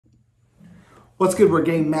What's good? We're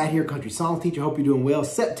Game Matt here, Country Song Teacher. Hope you're doing well.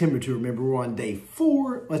 September to remember. We're on day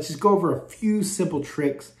 4. Let's just go over a few simple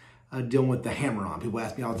tricks dealing with the hammer-on. People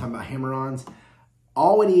ask me all the time about hammer-ons.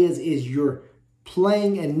 All it is you're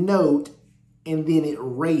playing a note and then it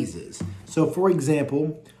raises. So for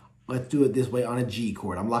example, let's do it this way on a G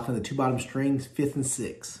chord. I'm locking the 2 bottom strings, 5th and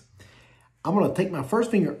 6th. I'm going to take my first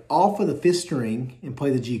finger off of the 5th string and play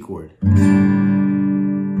the G chord.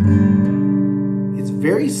 It's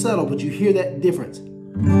very subtle, but you hear that difference. It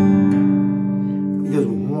goes,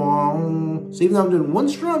 wong. So even though I'm doing 1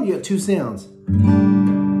 strum, you got 2 sounds.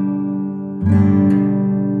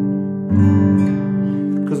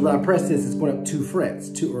 Because when I press this, it's going up 2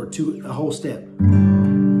 frets, a whole step.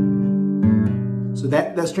 So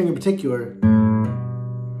that string in particular,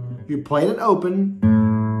 you're playing it open,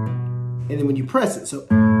 and then when you press it, so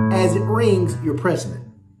as it rings, you're pressing it.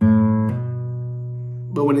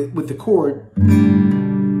 But with the chord,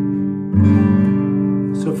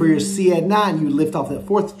 so for your C add 9, you lift off that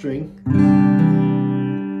 4th string.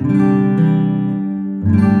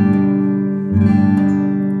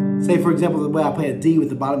 Say for example, the way I play a D with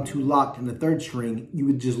the bottom 2 locked and the 3rd string, you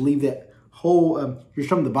would just leave that whole, you're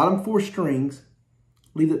strumming the bottom 4 strings,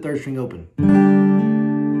 leave that 3rd string open.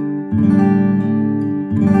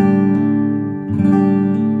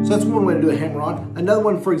 So that's one way to do a hammer-on. Another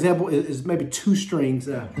one, for example, is maybe 2 strings.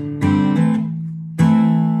 That's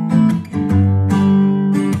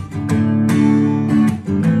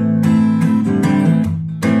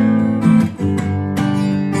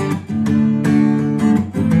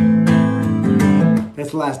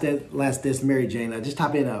Last Dance Mary Jane. Just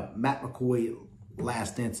type in Matt McCoy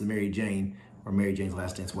Last Dance of Mary Jane, or Mary Jane's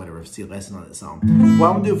Last Dance, whatever, see a lesson on that song. What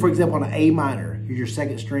I'm gonna do, for example, on an A minor, here's your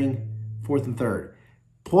 2nd string, 4th and 3rd.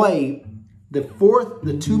 Play the 4th,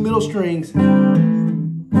 the 2 middle strings. So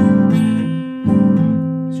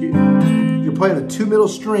you're playing the 2 middle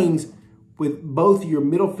strings with both your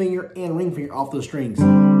middle finger and ring finger off those strings.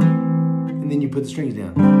 And then you put the strings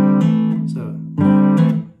down. So.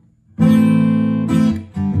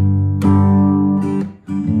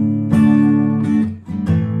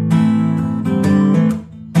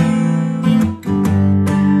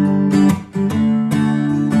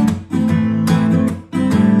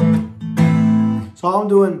 So all I'm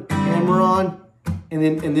doing, hammer on, and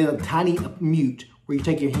then a tiny mute, where you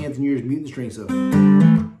take your hands and you're just muting the string, so.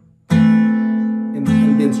 And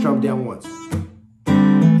then strum down once.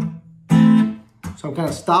 So I'm kind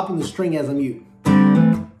of stopping the string as I mute.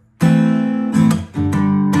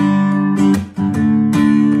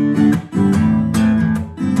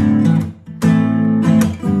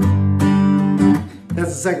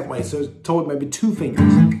 That's the second way, so it's totally maybe 2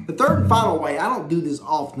 fingers. The third and final way, I don't do this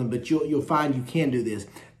often, but you'll find you can do this.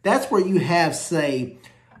 That's where you have, say,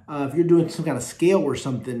 if you're doing some kind of scale or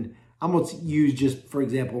something, I'm going to use just, for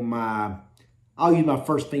example, I'll use my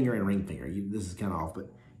 1st finger and ring finger. This is kind of off,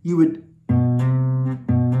 but you would,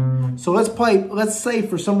 so let's say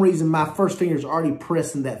for some reason my 1st finger is already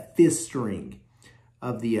pressing that 5th string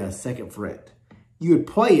of the 2nd fret. You would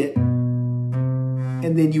play it,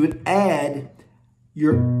 and then you would add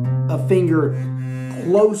a finger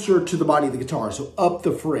closer to the body of the guitar, so up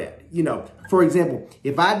the fret. You know, for example,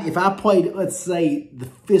 if I played, let's say, the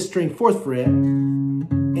 5th string, 4th fret,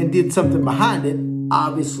 and did something behind it,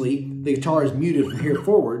 obviously the guitar is muted from here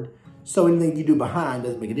forward, so anything you do behind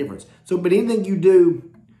doesn't make a difference. So, but anything you do,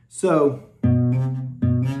 so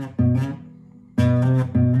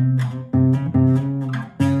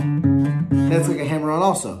that's like a hammer-on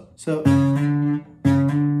also. So.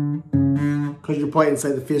 Because you're playing,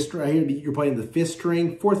 say, the 5th string, right here, you're playing the 5th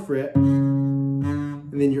string, 4th fret,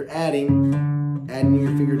 and then you're adding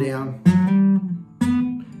your finger down.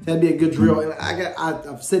 That'd be a good drill. And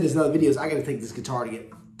I've said this in other videos, I got to take this guitar to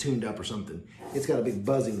get tuned up or something. It's got a big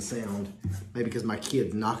buzzing sound, maybe because my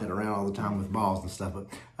kids knock it around all the time with balls and stuff.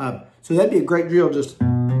 But so that'd be a great drill. Just.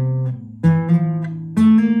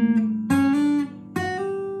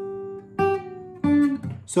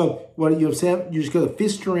 So what you said, you just go to the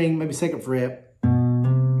 5th string, maybe 2nd fret,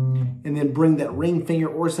 and then bring that ring finger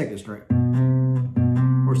or 2nd string,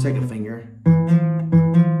 or 2nd finger.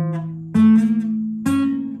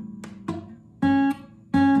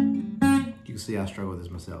 You can see I struggle with this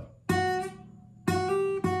myself.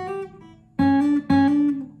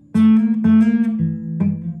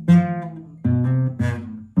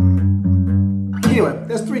 Anyway,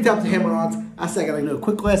 that's 3 types of hammer-ons. I said I gotta do a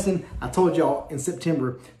quick lesson. I told y'all in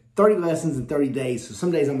September, 30 lessons in 30 days. So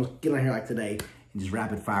some days I'm gonna get on here like today and just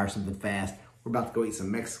rapid fire something fast. We're about to go eat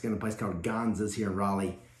some Mexican in a place called Gonza's here in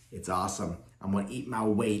Raleigh. It's awesome. I'm gonna eat my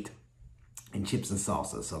weight and chips and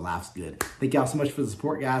salsa, so life's good. Thank y'all so much for the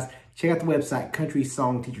support, guys. Check out the website,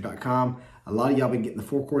 Countrysongteacher.com. A lot of y'all been getting the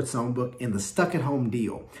 4-chord songbook and the stuck-at-home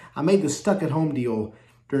deal. I made the stuck-at-home deal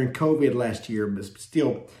during COVID last year, but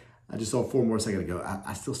still, I just sold 4 more a second ago.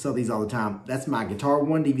 I still sell these all the time. That's my Guitar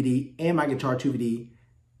 1 DVD and my Guitar 2 DVD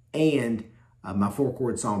and my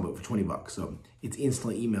 4-chord songbook for 20 bucks. So it's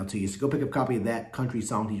instantly emailed to you. So go pick up a copy of that,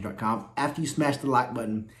 Countrysongteacher.com. After you smash the like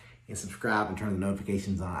button and subscribe and turn the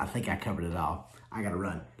notifications on, I think I covered it all. I got to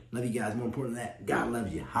run. Love you guys. More important than that, God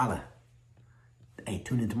loves you. Holla. Hey,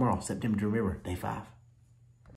 tune in tomorrow, September to remember, day 5.